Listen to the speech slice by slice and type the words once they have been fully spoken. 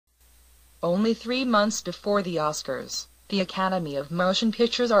Only 3 months before the Oscars, the Academy of Motion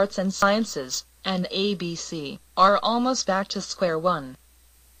Pictures Arts and Sciences, and ABC, are almost back to square one.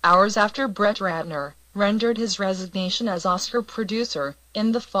 Hours after Brett Ratner rendered his resignation as Oscar producer,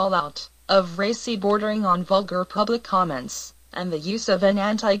 in the fallout of racy bordering on vulgar public comments, and the use of an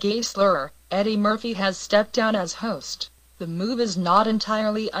anti-gay slur, Eddie Murphy has stepped down as host. The move is not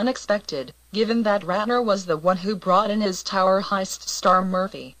entirely unexpected, given that Ratner was the one who brought in his Tower Heist star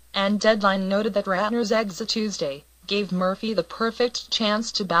Murphy, and Deadline noted that Ratner's exit Tuesday gave Murphy the perfect chance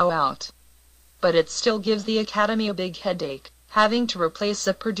to bow out. But it still gives the Academy a big headache, having to replace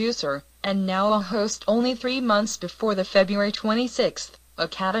a producer, and now a host only 3 months before the February 26th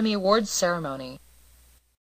Academy Awards ceremony.